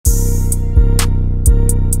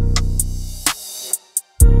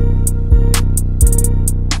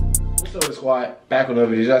Squad, back on the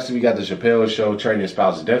video. Y'all see we got the Chappelle Show, Training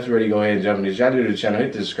Spouses. Definitely ready to go ahead and jump in this. Y'all new to the channel,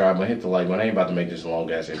 hit the subscribe button, hit the like button. I ain't about to make this a long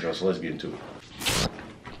ass intro, so let's get into it.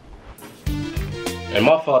 And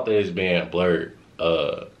my fault that it's being blurred.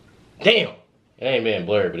 Damn! It ain't being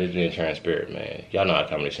blurred, but it's being transparent, man. Y'all know how to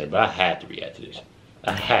come to this, but I had to react to this.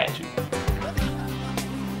 I had to.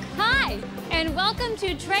 Hi, and welcome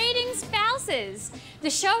to Trading Spouses, the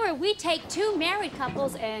show where we take two married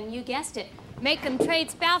couples and, you guessed it, make them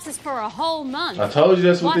trade spouses for a whole month. I told you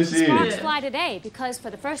that's what this is. Watch the sparks fly today, because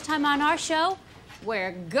for the first time on our show,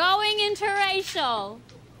 we're going interracial.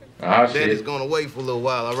 Oh, shit. Daddy's going away for a little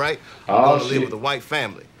while, all right? I'm Oh, going to live with a white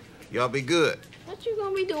family. Y'all be good. What you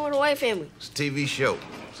gonna be doing with a white family? It's a TV show.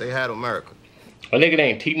 Say hi to America. A nigga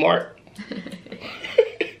named T-Mart.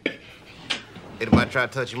 Anybody try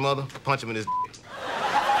to touch your mother, punch him in his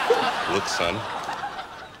Look, son,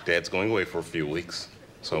 Dad's going away for a few weeks,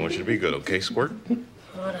 so I want you to be good, okay, Squirt?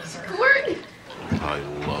 Squirt! I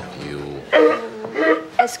love you.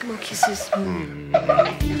 Eskimo kisses.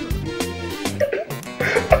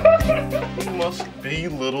 You must be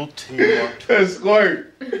little T-Mart.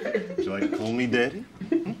 Squirt. Would you like to call me Daddy?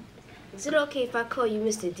 Is it okay if I call you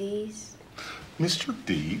Mr. D's? Mr.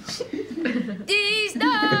 D's? These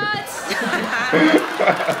nuts!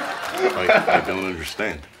 I don't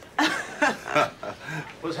understand.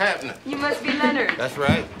 What's happening? You must be Leonard. That's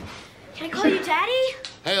right. Can I call you Daddy?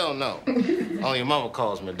 Hell no. Only your mama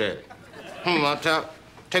calls me daddy. My top,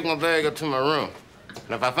 take my bag up to my room.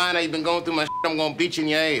 And if I find out you've been going through my shit, I'm gonna beat you in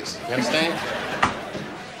your ass. You understand?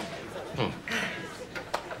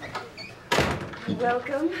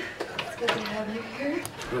 Welcome. It's good to have you here.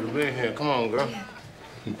 Good to be here. Come on, girl.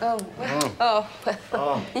 Oh, well.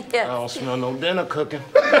 Oh, Yes. I don't smell no dinner cooking.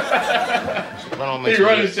 Run He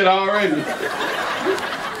running shit already.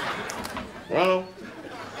 Run.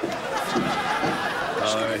 What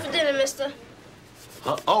you doing for dinner, mister?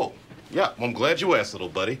 Oh, yeah, well, I'm glad you asked, little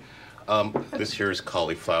buddy. This here is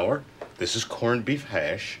cauliflower, this is corned beef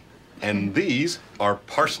hash, and these are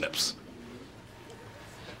parsnips.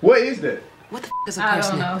 What is that? What the f is a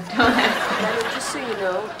parsnip? I don't know. Don't ask. Leonard, just so you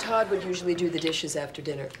know, Todd would usually do the dishes after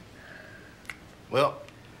dinner. Well,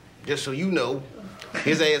 just so you know,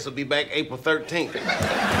 his ass will be back April 13th.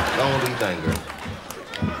 Don't do you think, girl?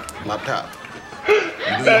 My top.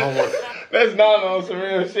 You do your homework. That's not on some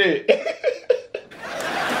real shit.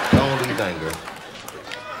 Don't do you think, girl?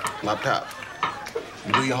 My top.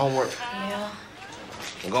 You do your homework. Yeah.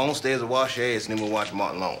 And go downstairs and wash your ass, and then we'll watch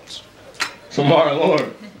Martin Lawrence. So Martin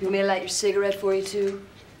Lawrence. You want me to light your cigarette for you, too?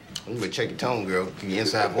 You better check your tone, girl. Keep your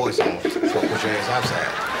inside voice on. So put your ass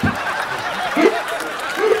outside.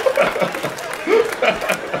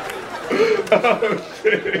 Oh,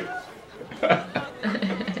 shit.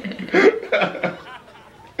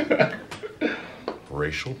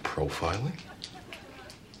 Racial profiling?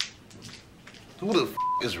 Who the f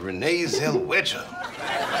is Renee Zellweger?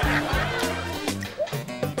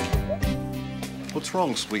 What's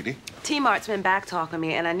wrong, sweetie? T-Mart's been back-talking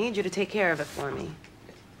me, and I need you to take care of it for me.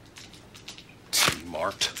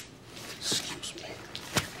 T-Mart. Excuse me.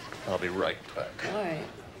 I'll be right back. All right.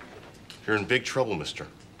 You're in big trouble, mister.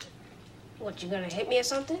 What, you gonna hit me or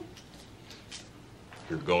something?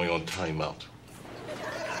 You're going on timeout.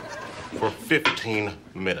 For 15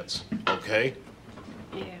 minutes, okay?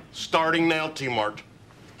 Yeah. Starting now, T-Mart.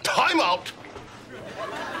 Timeout!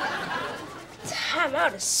 Time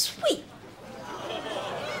out is sweet.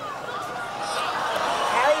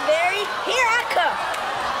 Halle Berry, here I come.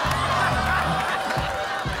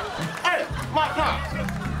 Hey, my top.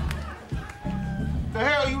 The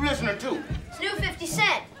hell you listening to? It's new 50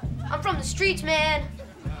 Cent. I'm from the streets, man.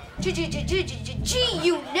 G-Unit.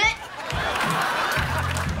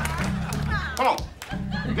 Come on.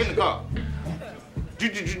 Get in the car.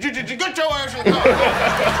 Get your ass in the car.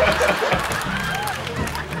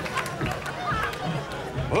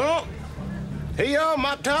 Well, hey y'all,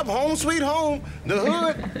 my top, home sweet home, the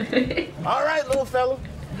hood. All right, little fella.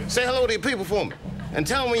 Say hello to your people for me. And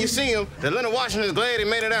tell them when you see them that Leonard Washington is glad he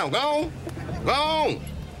made it out. Go on. Go on.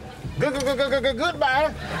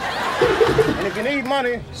 Goodbye. And if you need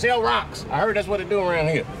money, sell rocks. I heard that's what they do around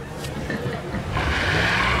here.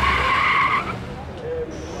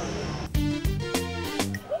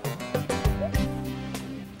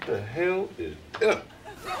 The hell is that?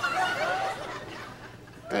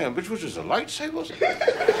 Damn, bitch, which is a lightsaber?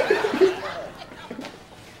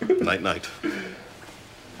 Night-night.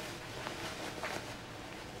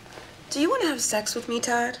 Do you want to have sex with me,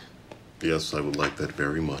 Todd? Yes, I would like that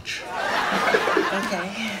very much.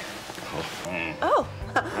 Okay. Oh.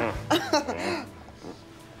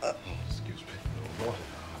 Excuse me.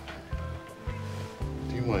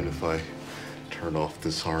 Do you mind if I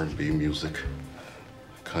this R&B music.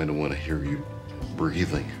 I kind of want to hear you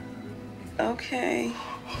breathing. Okay.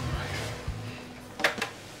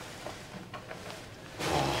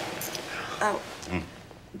 Oh,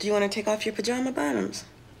 do you want to take off your pajama bottoms?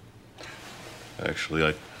 Actually,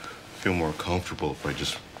 I'd feel more comfortable if I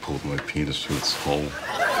just pulled my penis to its hole.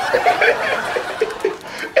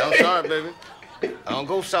 I'm sorry, baby. I don't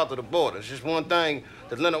go south of the border. It's just one thing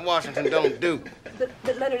that Leonard Washington don't do.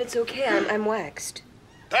 But Leonard, it's okay. I'm waxed.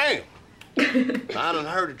 Damn. I done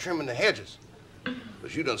heard of trimming the hedges,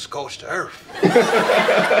 but you done scorched the earth.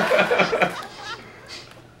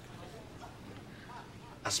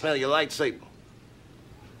 I smell your lightsaber.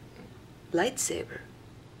 Lightsaber?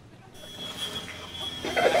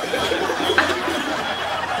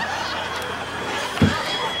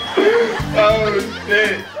 Oh,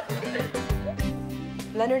 shit.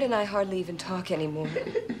 Leonard and I hardly even talk anymore.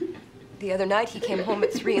 The other night, he came home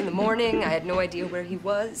at 3 in the morning. I had no idea where he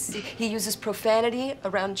was. He uses profanity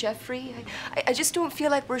around Jeffrey. I just don't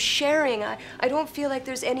feel like we're sharing. I don't feel like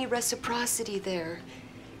there's any reciprocity there.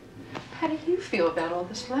 How do you feel about all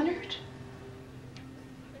this, Leonard?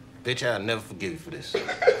 Bitch, I'll never forgive you for this.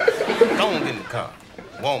 Go on, get in the car.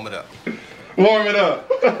 Warm it up. Warm it up.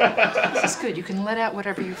 This is good. You can let out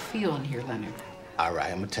whatever you feel in here, Leonard. All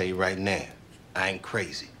right, I'm gonna tell you right now. I ain't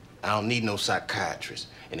crazy. I don't need no psychiatrist.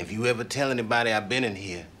 And if you ever tell anybody I've been in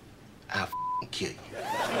here, I'll kill you.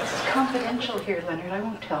 It's confidential here, Leonard. I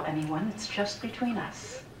won't tell anyone. It's just between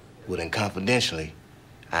us. Well, then confidentially,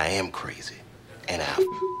 I am crazy. And I'll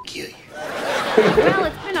kill you. Well,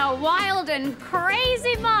 it's been a wild and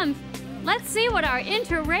crazy month. Let's see what our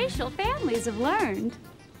interracial families have learned.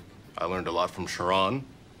 I learned a lot from Sharon,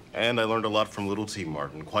 and I learned a lot from Little T.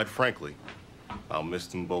 Martin. Quite frankly, I'll miss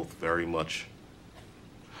them both very much.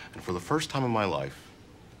 And for the first time in my life,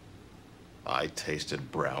 I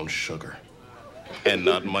tasted brown sugar. And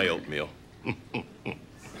not my oatmeal. Yeah,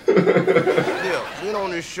 you know,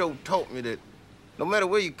 on this show taught me that no matter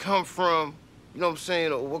where you come from, you know what I'm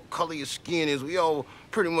saying, or what color your skin is, we all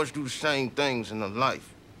pretty much do the same things in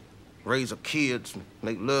life. Raise our kids,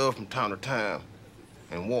 make love from time to time,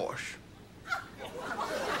 and wash.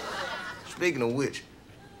 Speaking of which,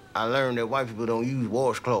 I learned that white people don't use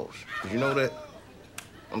washcloths. Did you know that?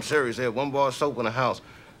 I'm serious. They had one bar of soap in the house.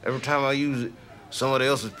 Every time I use it, somebody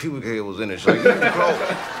else's pubic hair was in it. So use the cloth.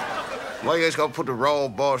 Why you guys gotta put the raw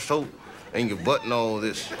bar of soap in your butt and all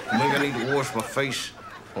this? You think I need to wash my face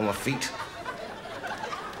or my feet?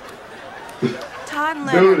 Todd and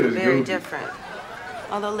Lynn are very different.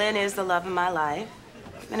 Although Lynn is the love of my life,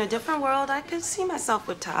 in a different world, I could see myself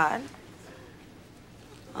with Todd.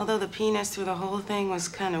 Although the penis through the whole thing was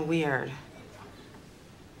kind of weird.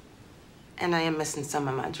 And I am missing some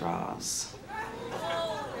of my draws.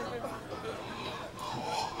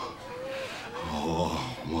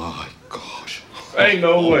 Oh, my gosh. Ain't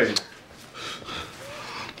no way.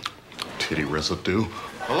 Titty residue.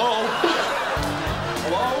 Hello?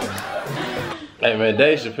 Hey man,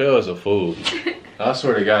 Dave Chappelle is a fool. I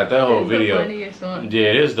swear to God, that whole video. The funniest one.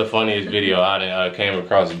 Yeah, this is the funniest video I came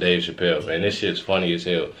across of Dave Chappelle, man. This shit's funny as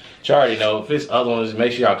hell. But you already know, if it's other ones,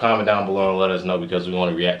 make sure y'all comment down below and let us know because we want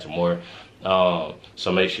to react to more.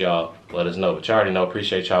 So make sure y'all let us know. But you already know,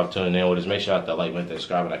 appreciate y'all tuning in with us. Make sure y'all hit that like button,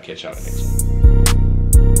 subscribe, and I'll catch y'all in the next one.